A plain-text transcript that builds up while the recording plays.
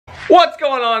What's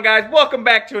going on, guys? Welcome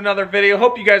back to another video.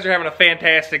 Hope you guys are having a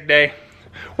fantastic day.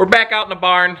 We're back out in the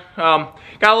barn. Got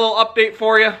a little update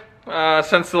for you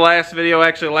since the last video.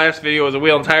 Actually, the last video was a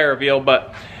wheel and tire reveal,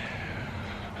 but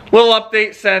little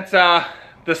update since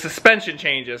the suspension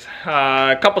changes.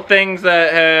 A couple things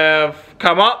that have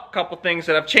come up, a couple things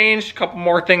that have changed, a couple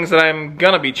more things that I'm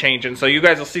gonna be changing. So you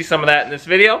guys will see some of that in this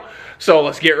video. So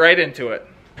let's get right into it.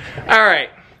 All right.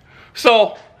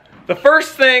 So the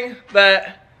first thing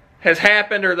that has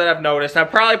happened or that I've noticed,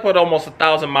 I've probably put almost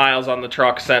 1,000 miles on the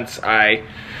truck since I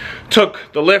took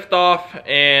the lift off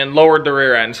and lowered the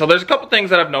rear end. So there's a couple things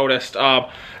that I've noticed.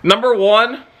 Number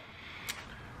one,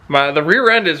 the rear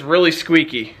end is really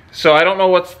squeaky. So I don't know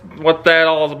what that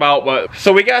all is about, but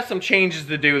so we got some changes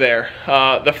to do there.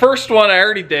 The first one I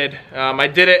already did. I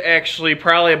did it actually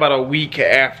probably about a week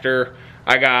after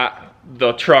I got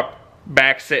the truck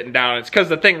back sitting down. It's because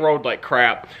the thing rode like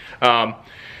crap.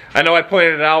 I know I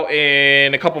pointed it out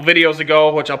in a couple videos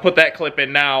ago, which I'll put that clip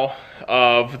in now,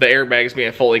 of the airbags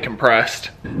being fully compressed.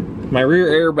 My rear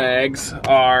airbags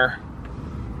are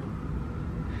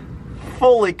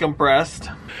fully compressed.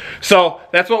 So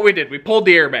that's what we did. We pulled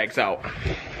the airbags out.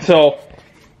 So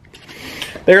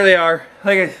there they are.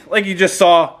 Like you just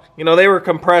saw, you know, they were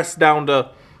compressed down to,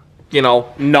 you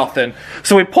know, nothing.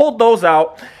 So we pulled those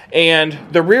out and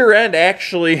the rear end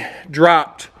actually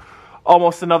dropped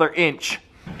almost another inch.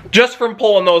 Just from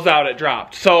pulling those out, it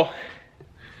dropped. So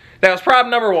that was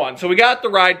problem number one. So we got the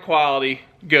ride quality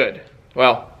good.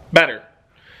 Well, better.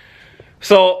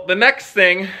 So the next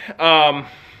thing,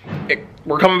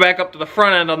 we're coming back up to the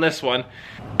front end on this one.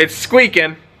 It's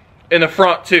squeaking in the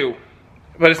front too.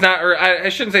 But it's not, or I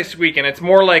shouldn't say squeaking. It's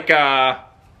more like, I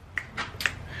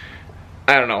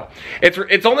don't know.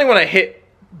 It's only when I hit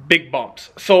big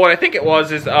bumps. So what I think it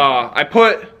was is I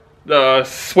put the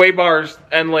sway bars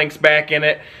end links back in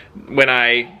it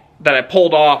that I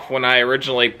pulled off when I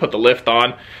originally put the lift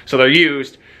on, so they're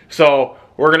used. So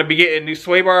we're gonna be getting new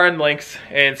sway bar end links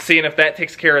and seeing if that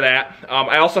takes care of that.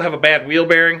 I also have a bad wheel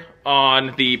bearing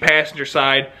on the passenger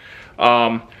side, so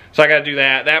I gotta do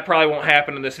that. That probably won't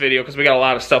happen in this video because we got a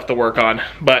lot of stuff to work on.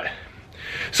 But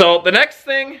so the next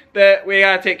thing that we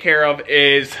gotta take care of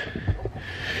is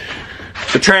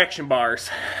the traction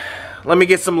bars. Let me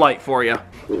get some light for you.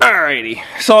 Alrighty,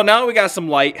 so now we got some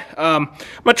light. I'm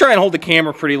gonna try and hold the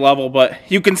camera pretty level, but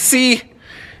you can see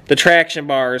the traction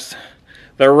bars.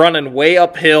 They're running way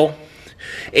uphill,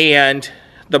 and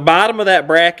the bottom of that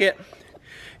bracket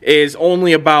is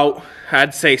only about,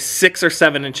 I'd say, 6 or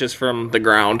 7 inches from the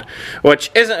ground, which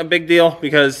isn't a big deal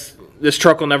because this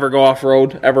truck will never go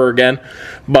off-road ever again.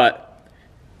 But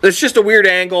it's just a weird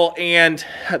angle, and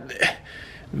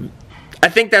I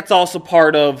think that's also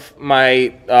part of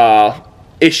my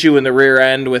issue in the rear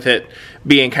end with it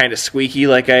being kind of squeaky,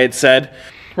 like I had said.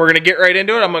 We're gonna get right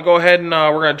into it. I'm gonna go ahead and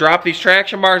we're gonna drop these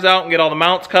traction bars out and get all the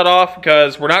mounts cut off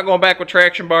because we're not going back with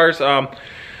traction bars.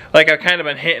 Like I've kind of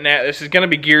been hinting at, this is gonna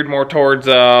be geared more towards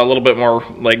a little bit more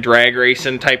like drag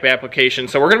racing type application.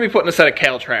 So we're gonna be putting a set of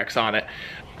Cal-Tracs on it.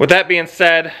 With that being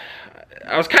said,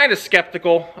 I was kind of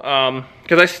skeptical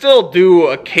because I still do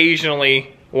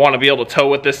occasionally want to be able to tow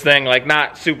with this thing, like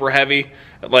not super heavy,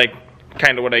 like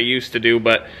kind of what I used to do,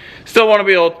 but still want to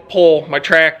be able to pull my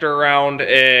tractor around,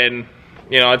 and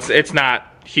you know, it's not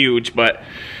huge, but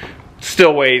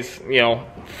still weighs, you know,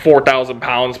 4,000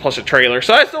 pounds plus a trailer,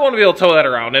 so I still want to be able to tow that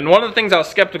around. And one of the things I was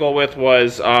skeptical with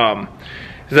was is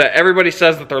that everybody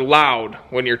says that they're loud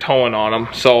when you're towing on them.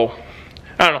 So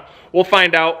I don't know, we'll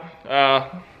find out.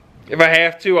 If I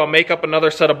have to, I'll make up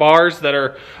another set of bars that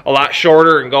are a lot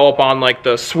shorter and go up on like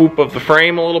the swoop of the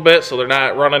frame a little bit so they're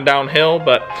not running downhill.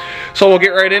 But so we'll get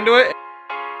right into it.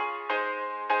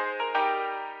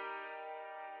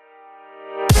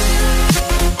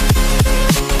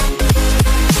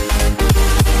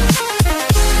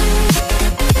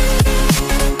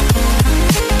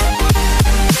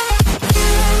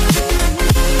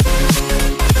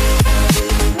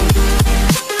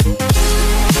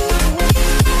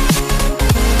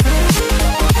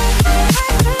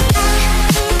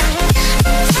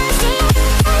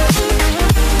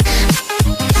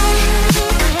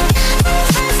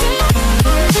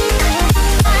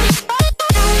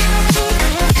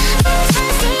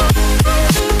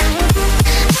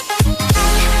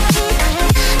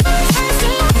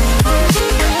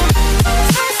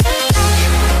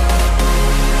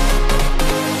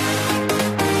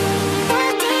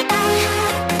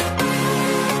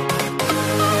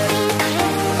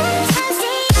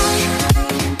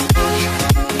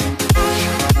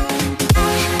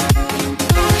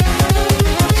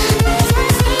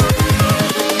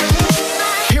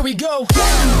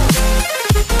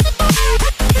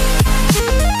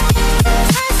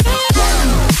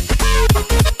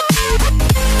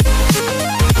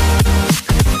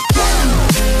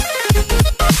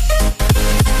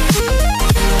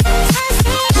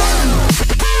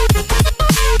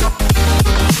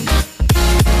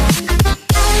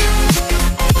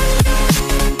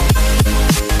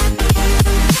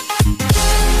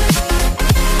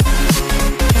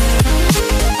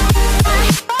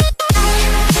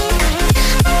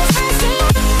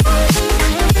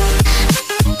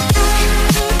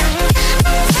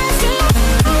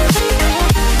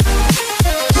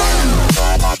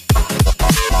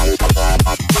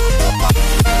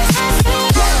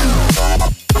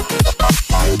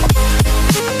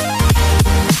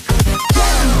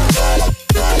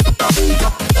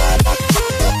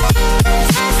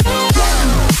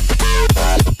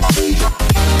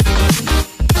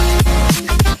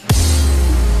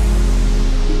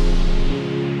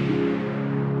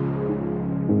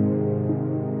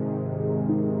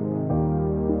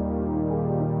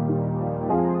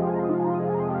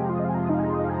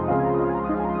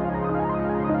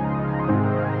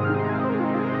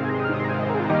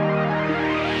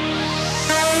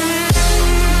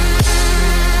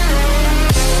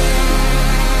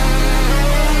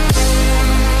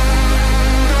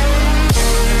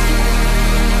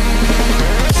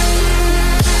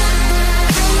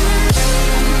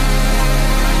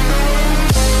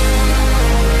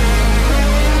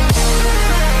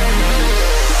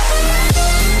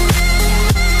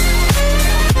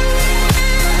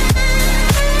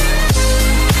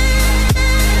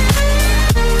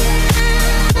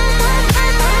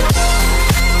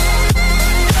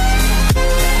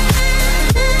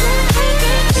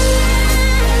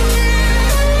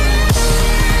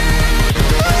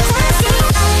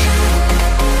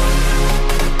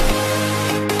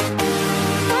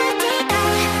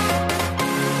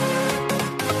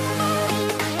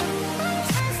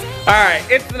 Alright,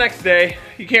 it's the next day.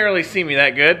 You can't really see me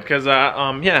that good because,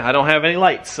 yeah, I don't have any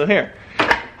lights. So here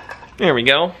we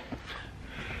go.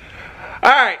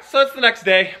 Alright, so it's the next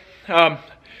day.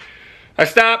 I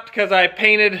stopped because I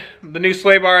painted the new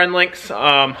sway bar end links.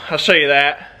 I'll show you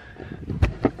that.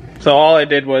 So all I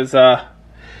did was,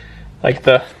 like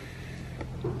the,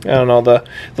 I don't know, the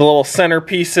little center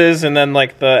pieces and then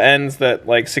like the ends that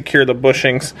like secure the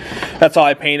bushings. That's all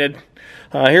I painted.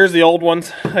 Here's the old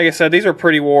ones. Like I said, these are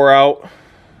pretty wore out.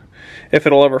 If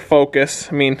it'll ever focus,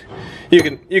 I mean, you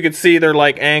can see they're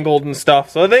like angled and stuff,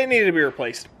 so they need to be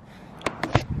replaced.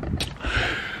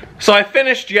 So I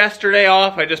finished yesterday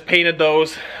off. I just painted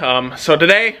those. So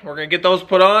today we're gonna get those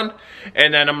put on,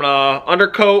 and then I'm gonna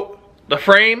undercoat the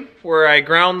frame where I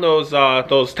ground those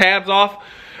tabs off.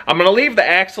 I'm gonna leave the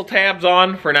axle tabs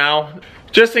on for now,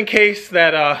 just in case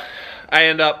that I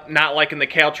end up not liking the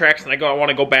Caltrax and I want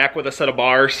to go back with a set of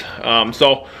bars.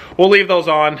 So we'll leave those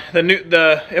on.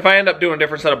 If I end up doing a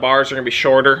different set of bars, they're gonna be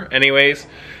shorter anyways.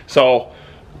 So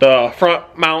the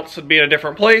front mounts would be in a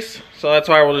different place. So that's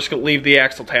why we'll just leave the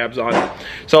axle tabs on.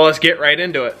 So let's get right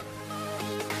into it.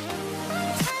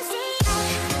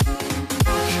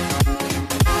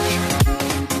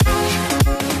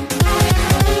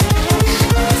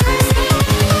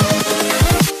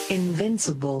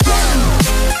 Invincible.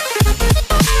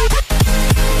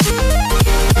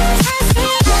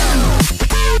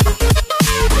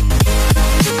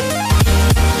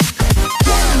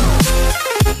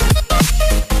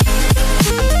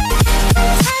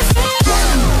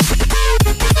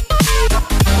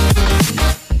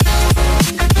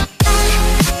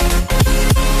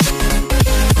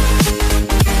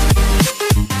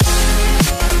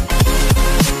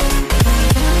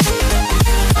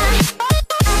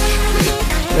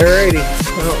 Alrighty,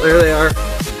 well there they are.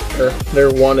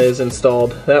 Their one is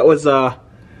installed. That was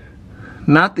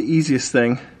not the easiest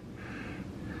thing.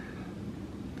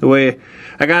 The way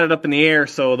I got it up in the air,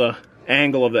 so the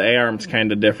angle of the A-arm's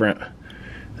kind of different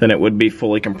than it would be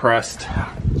fully compressed.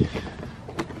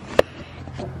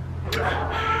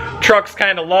 Truck's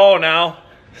kind of low now,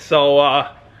 so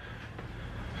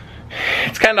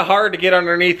it's kind of hard to get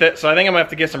underneath it. So I think I'm gonna have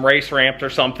to get some race ramps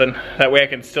or something. That way I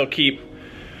can still keep.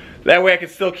 That way I can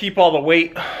still keep all the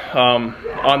weight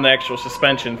on the actual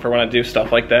suspension for when I do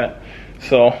stuff like that.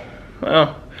 So,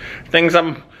 well, things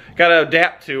I'm gotta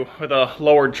adapt to with a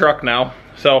lowered truck now.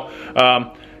 So,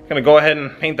 I'm gonna go ahead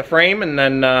and paint the frame, and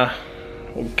then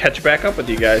we'll catch back up with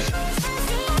you guys.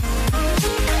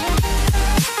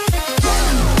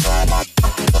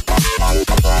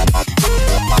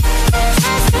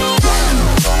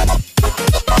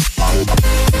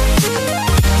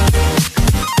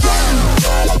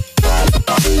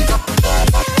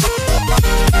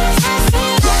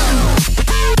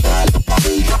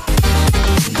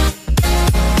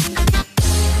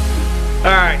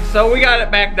 So we got it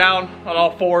back down on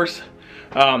all fours.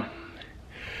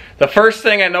 The first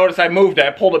thing I noticed, I moved it.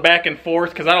 I pulled it back and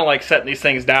forth because I don't like setting these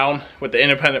things down with the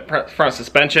independent front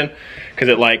suspension, because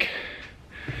it, like,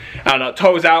 I don't know, it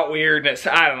toes out weird. And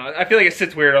I don't know, I feel like it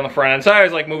sits weird on the front end. So I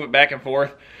always like move it back and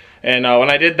forth. And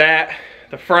when I did that,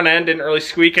 the front end didn't really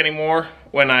squeak anymore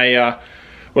when I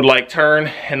would like turn,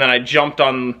 and then I jumped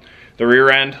on the rear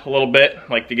end a little bit,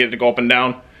 like to get it to go up and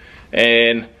down.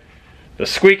 And the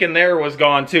squeak in there was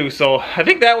gone too. So I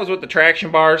think that was with the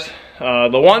traction bars. The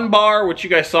one bar which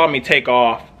you guys saw me take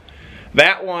off,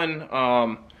 that one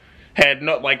had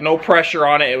no pressure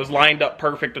on it. It was lined up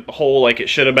perfect with the hole like it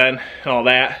should have been and all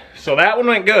that. So that one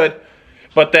went good.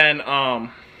 But then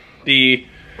the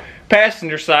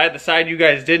passenger side, the side you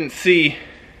guys didn't see,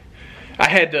 I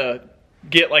had to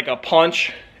get like a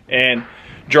punch and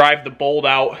drive the bolt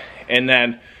out, and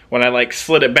then when I like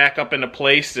slid it back up into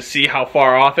place to see how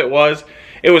far off it was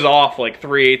off like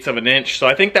 3/8 of an inch. So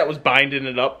I think that was binding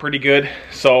it up pretty good.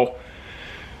 So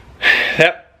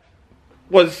that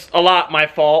was a lot my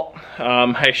fault.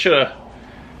 I should have,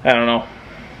 I don't know,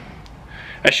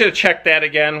 I should have checked that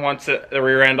again once the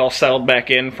rear end all settled back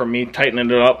in from me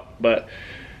tightening it up. But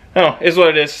oh, is what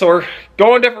it is. So we're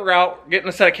going a different route, getting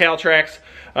a set of Caltrax.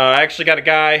 I actually got a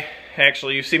guy,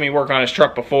 actually you've seen me work on his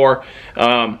truck before.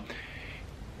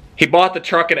 He bought the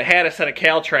truck and it had a set of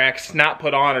Caltrax, not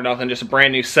put on or nothing, just a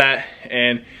brand new set.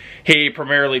 And he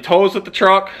primarily tows with the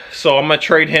truck, so I'm gonna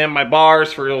trade him my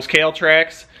bars for those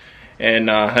Caltrax. And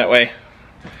that way,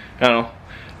 I don't know,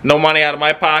 no money out of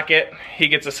my pocket. He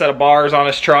gets a set of bars on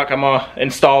his truck. I'm gonna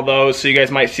install those, so you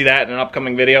guys might see that in an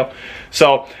upcoming video.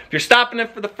 So if you're stopping in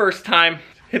for the first time,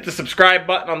 hit the subscribe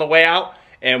button on the way out,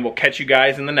 and we'll catch you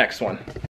guys in the next one.